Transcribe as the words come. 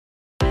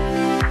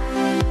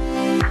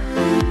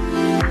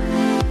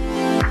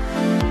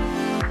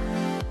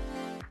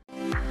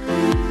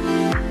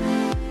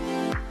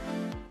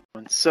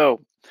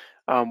So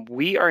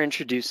we are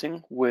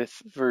introducing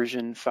with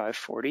version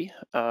 540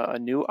 a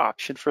new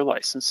option for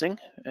licensing,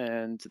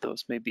 and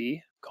those may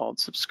be called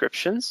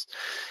subscriptions.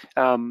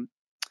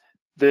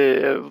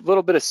 The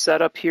little bit of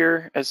setup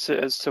here as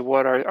to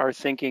what our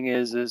thinking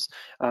is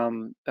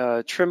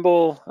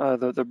Trimble,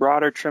 the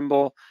broader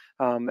Trimble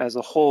as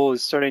a whole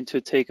is starting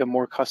to take a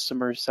more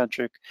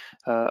customer-centric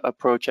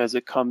approach as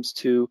it comes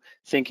to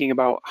thinking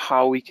about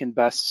how we can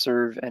best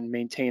serve and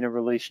maintain a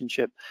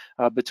relationship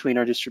between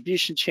our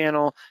distribution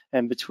channel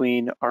and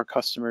between our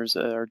customers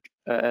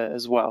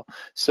as well.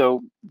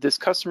 So this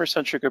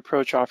customer-centric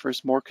approach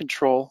offers more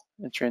control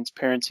and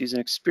transparencies and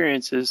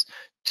experiences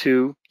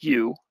to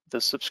you,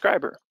 the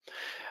subscriber.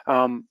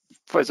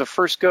 As a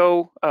first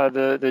go,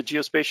 the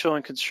geospatial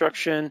and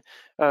construction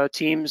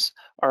teams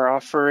are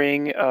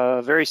offering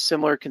a very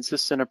similar,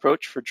 consistent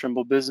approach for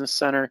Trimble Business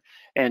Center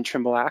and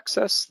Trimble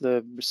Access,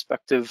 the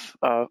respective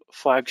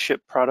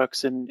flagship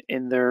products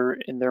in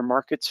their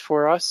markets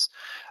for us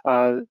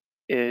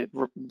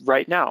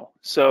right now.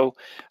 So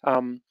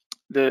some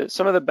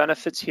of the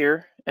benefits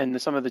here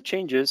and some of the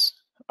changes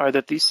are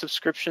that these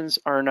subscriptions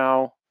are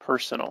now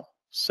personal.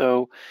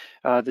 So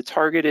the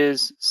target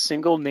is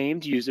single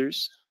named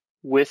users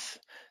with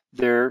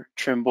their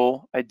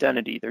Trimble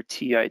identity, their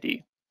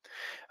TID.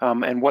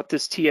 And what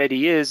this TID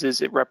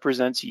is it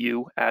represents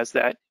you as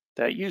that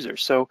user.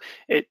 So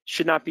it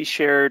should not be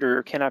shared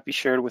or cannot be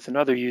shared with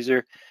another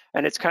user.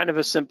 And it's kind of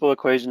a simple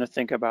equation to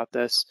think about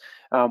this.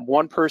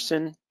 One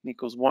person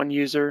equals one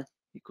user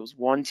equals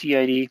one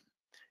TID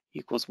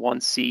equals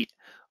one seat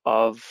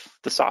of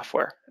the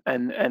software.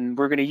 And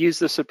we're going to use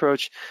this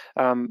approach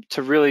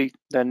to really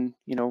then,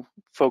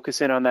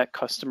 focus in on that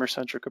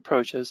customer-centric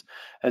approach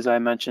as I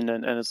mentioned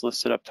and is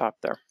listed up top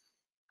there.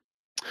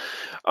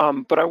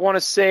 But I want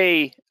to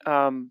say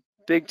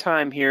big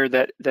time here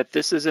that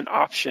this is an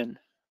option,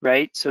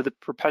 right? So the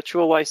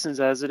perpetual license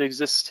as it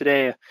exists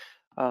today,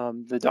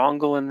 the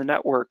dongle and the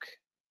network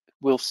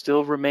will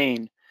still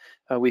remain.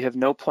 We have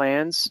no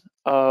plans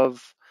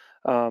of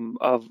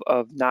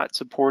not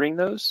supporting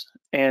those,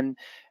 and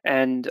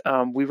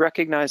we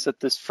recognize that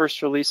this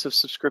first release of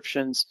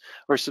subscriptions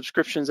or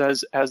subscriptions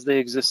as they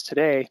exist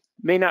today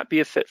may not be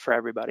a fit for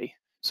everybody.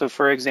 So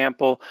for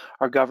example,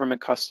 our government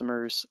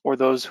customers or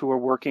those who are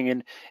working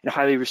in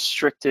highly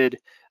restricted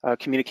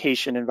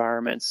communication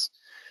environments.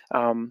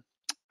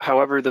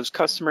 However, those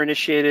customer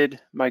initiated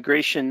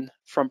migration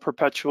from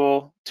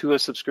perpetual to a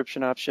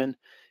subscription option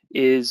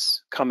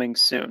is coming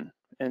soon.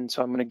 And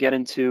so I'm going to get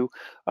into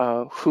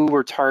who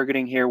we're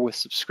targeting here with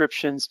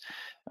subscriptions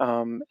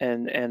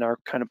and our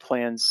kind of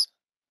plans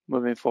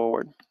moving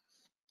forward.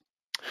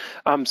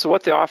 So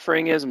what the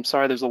offering is, I'm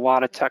sorry, there's a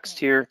lot of text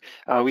here.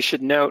 We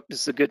should note,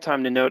 this is a good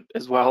time to note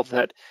as well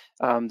that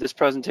this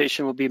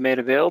presentation will be made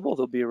available.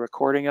 There'll be a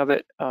recording of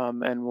it,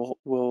 and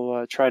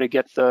we'll try to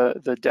get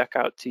the deck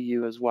out to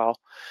you as well.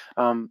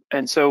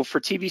 And so for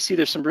TBC,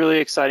 there's some really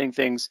exciting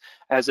things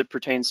as it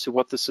pertains to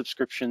what the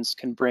subscriptions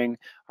can bring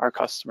our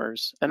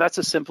customers. And that's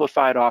a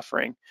simplified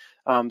offering.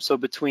 So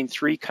between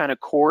 3 kind of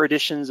core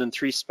editions and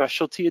 3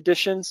 specialty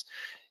editions,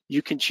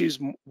 you can choose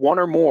one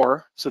or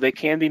more, so they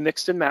can be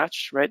mixed and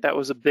matched, right? That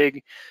was a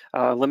big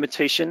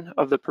limitation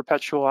of the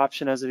perpetual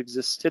option as it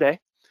exists today.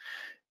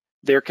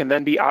 There can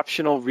then be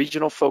optional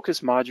regional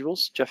focus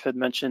modules. Jeff had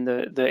mentioned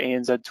the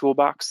ANZ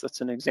toolbox,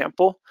 that's an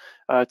example,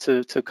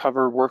 to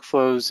cover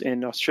workflows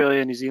in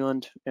Australia, New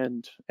Zealand,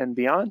 and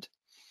beyond.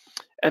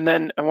 And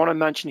then I want to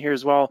mention here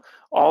as well,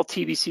 all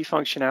TBC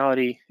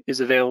functionality is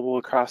available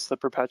across the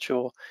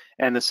perpetual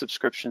and the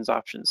subscriptions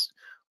options.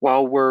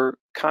 While we're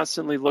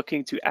constantly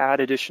looking to add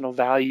additional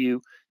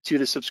value to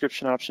the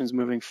subscription options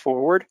moving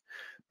forward,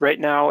 right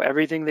now,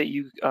 everything that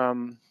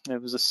it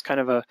was this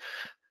kind of a,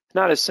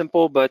 not as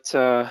simple, but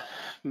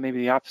maybe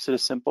the opposite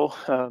of simple,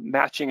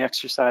 matching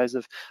exercise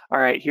of,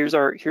 all right, here's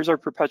our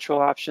perpetual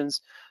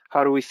options.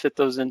 How do we fit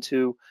those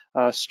into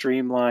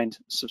streamlined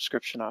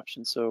subscription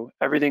options? So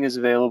everything is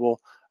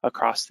available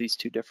across these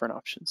 2 different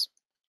options.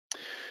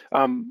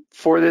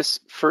 For this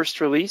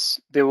first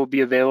release, they will be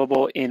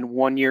available in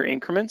 1-year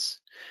increments,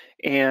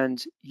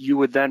 and you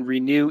would then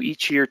renew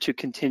each year to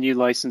continue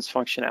license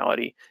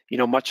functionality.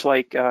 Much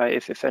like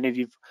if any of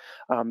you've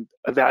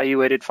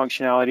evaluated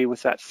functionality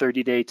with that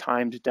 30-day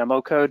timed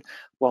demo code,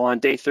 well, on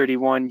day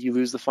 31, you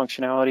lose the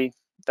functionality.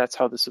 That's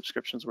how the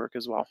subscriptions work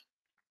as well.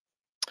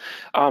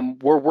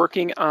 We're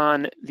working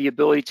on the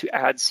ability to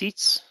add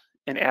seats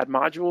and add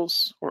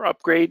modules or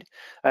upgrade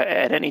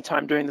at any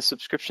time during the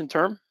subscription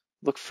term.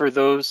 Look for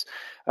those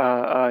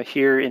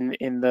here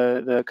in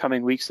the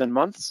coming weeks and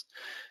months.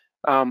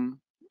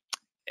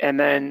 And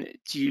then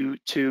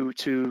to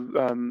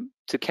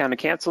kind of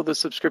cancel the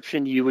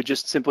subscription, you would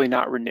just simply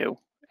not renew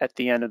at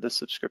the end of the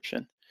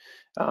subscription.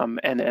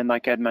 And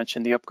like I'd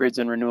mentioned, the upgrades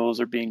and renewals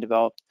are being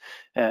developed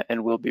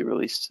and will be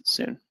released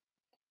soon.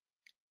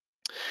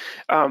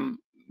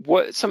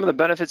 What some of the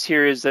benefits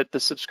here is that the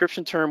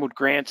subscription term would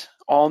grant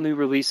all new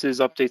releases,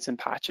 updates, and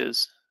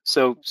patches.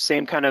 So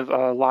same kind of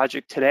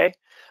logic today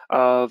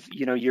of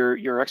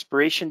your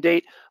expiration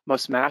date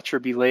must match or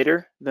be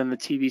later than the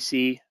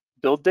TBC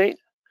build date.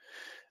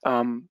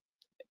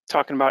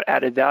 Talking about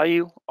added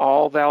value,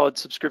 all valid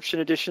subscription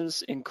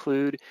editions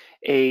include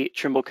a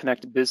Trimble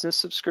Connect Business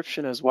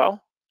subscription as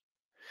well.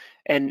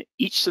 And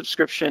each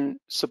subscription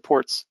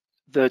supports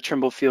the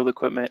Trimble Field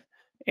Equipment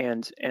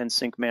and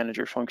Sync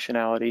Manager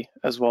functionality,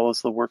 as well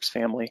as the Works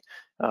family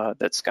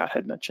that Scott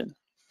had mentioned.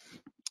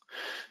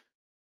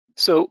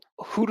 So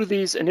who do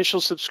these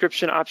initial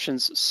subscription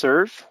options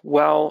serve?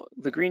 Well,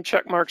 the green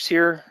check marks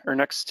here are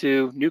next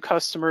to new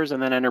customers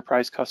and then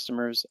enterprise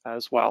customers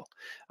as well.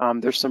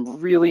 There's some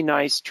really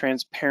nice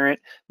transparent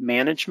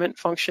management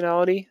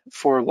functionality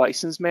for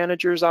license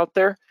managers out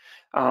there.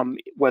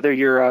 Whether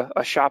you're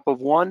a shop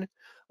of one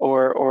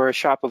or a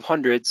shop of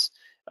hundreds,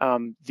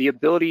 the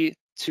ability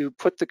to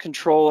put the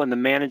control and the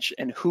manage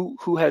and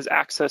who has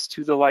access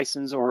to the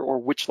license or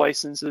which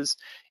licenses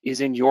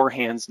is in your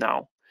hands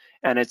now.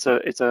 And it's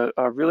a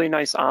really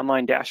nice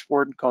online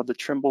dashboard called the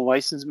Trimble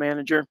License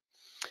Manager.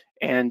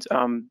 And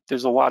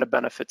there's a lot of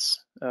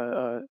benefits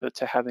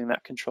to having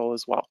that control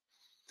as well.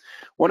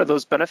 One of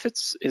those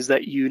benefits is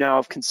that you now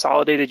have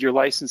consolidated your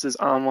licenses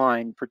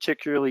online,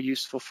 particularly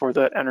useful for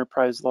the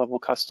enterprise level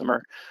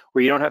customer,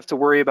 where you don't have to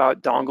worry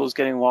about dongles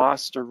getting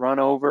lost or run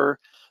over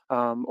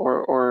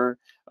or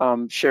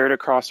shared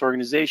across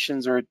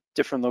organizations or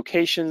different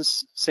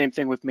locations. Same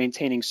thing with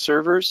maintaining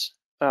servers,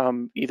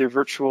 either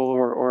virtual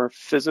or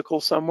physical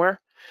somewhere.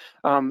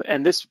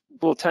 And this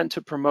will tend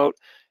to promote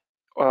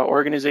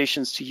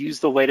organizations to use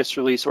the latest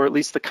release, or at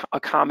least a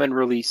common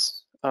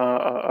release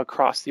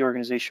across the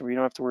organization, where you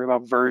don't have to worry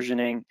about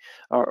versioning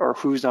or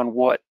who's on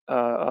what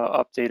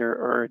update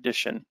or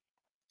addition.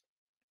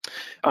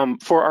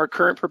 For our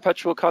current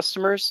perpetual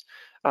customers,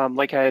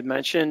 like I had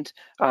mentioned,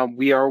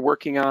 we are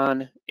working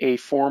on a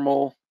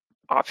formal,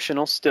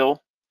 optional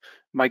still,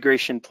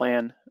 migration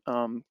plan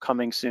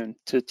coming soon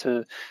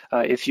to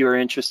if you're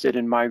interested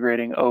in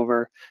migrating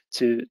over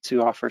to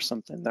offer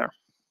something there.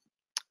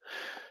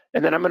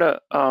 And then I'm going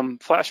to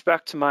flash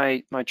back to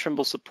my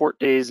Trimble support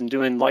days and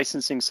doing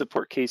licensing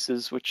support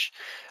cases, which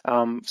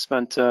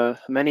spent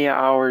many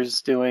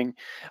hours doing.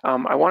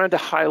 I wanted to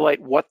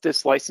highlight what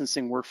this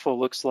licensing workflow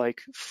looks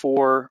like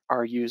for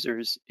our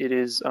users. It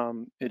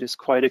is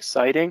quite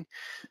exciting.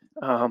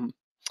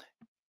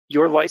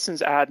 Your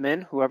license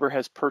admin, whoever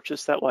has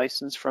purchased that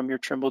license from your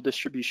Trimble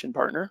distribution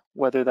partner,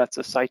 whether that's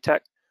a SciTech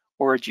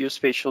or a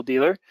geospatial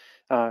dealer,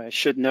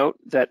 should note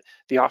that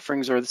the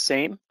offerings are the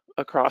same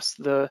across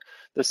the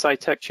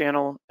SciTech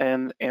channel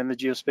and the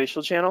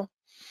geospatial channel.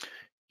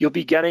 You'll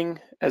be getting,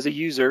 as a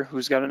user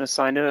who's got an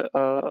assigned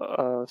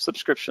a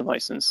subscription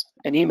license,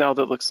 an email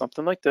that looks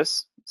something like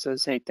this. It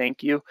says, hey,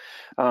 thank you.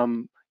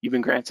 You've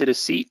been granted a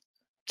seat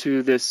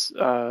to this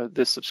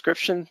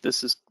subscription.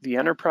 This is the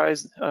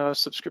enterprise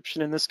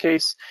subscription in this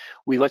case.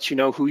 We let you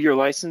know who your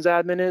license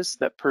admin is,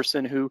 that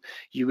person who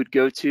you would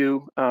go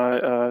to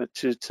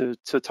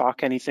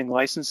talk anything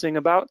licensing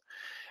about.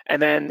 And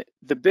then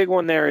the big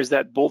one there is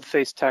that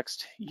bold-faced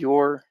text,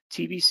 your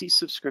TBC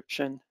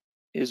subscription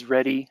is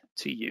ready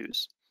to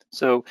use.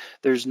 So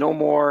there's no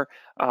more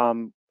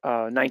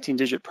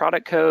 19-digit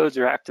product codes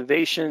or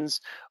activations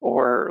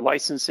or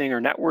licensing or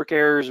network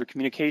errors or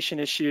communication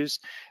issues.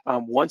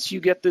 Once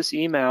you get this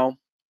email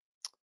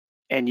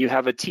and you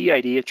have a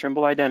TID, a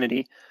Trimble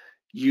identity,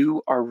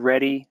 you are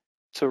ready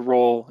to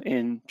roll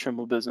in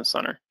Trimble Business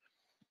Center.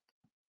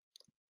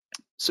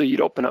 So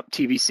you'd open up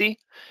TBC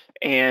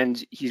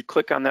and you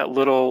click on that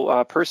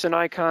little person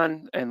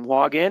icon and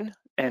log in,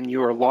 and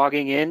you are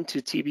logging in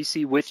to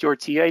TBC with your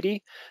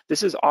TID.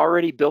 This is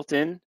already built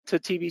in to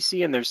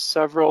TBC, and there's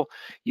several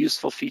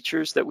useful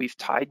features that we've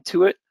tied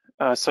to it,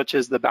 such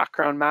as the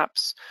background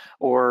maps,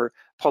 or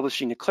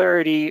publishing to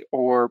Clarity,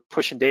 or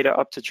pushing data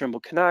up to Trimble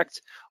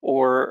Connect,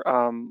 or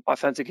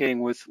authenticating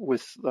with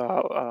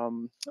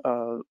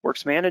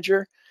Works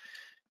Manager.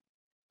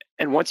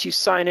 And once you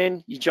sign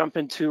in, you jump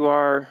into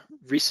our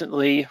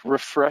recently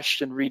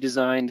refreshed and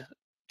redesigned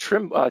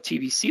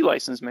TBC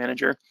License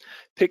Manager,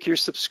 pick your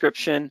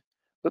subscription,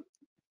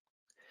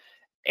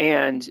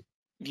 and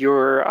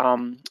your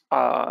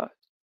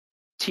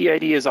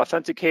TID is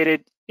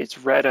authenticated. It's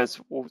read as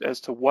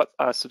to what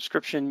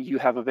subscription you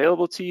have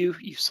available to you.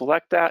 You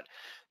select that,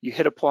 you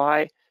hit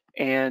apply,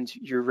 and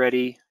you're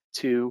ready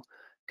to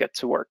get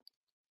to work.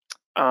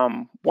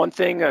 One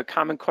thing, a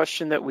common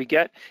question that we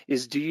get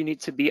is, do you need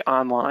to be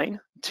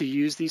online to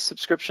use these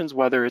subscriptions,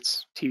 whether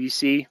it's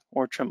TBC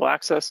or Trimble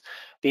Access?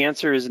 The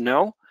answer is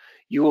no.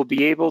 You will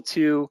be able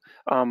to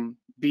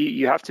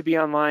you have to be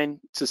online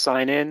to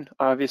sign in.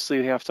 Obviously,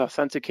 we have to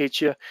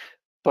authenticate you.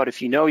 But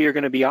if you know you're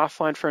going to be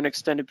offline for an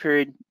extended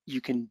period,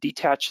 you can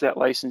detach that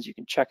license. You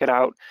can check it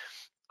out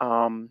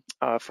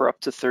for up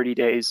to 30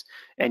 days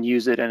and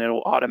use it, and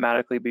it'll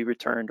automatically be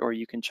returned, or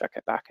you can check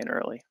it back in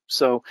early.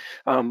 So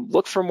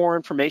look for more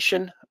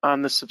information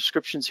on the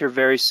subscriptions here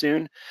very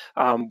soon.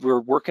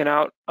 We're working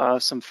out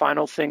some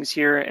final things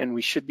here, and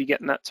we should be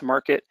getting that to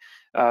market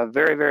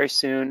very, very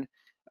soon.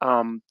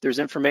 There's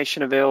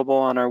information available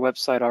on our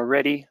website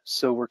already,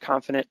 so we're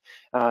confident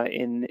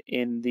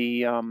in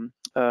the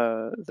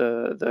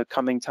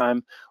coming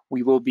time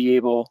we will be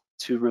able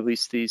to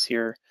release these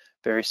here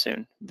very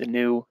soon, the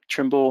new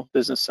Trimble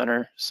Business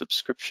Center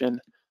subscription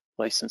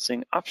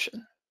licensing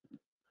option.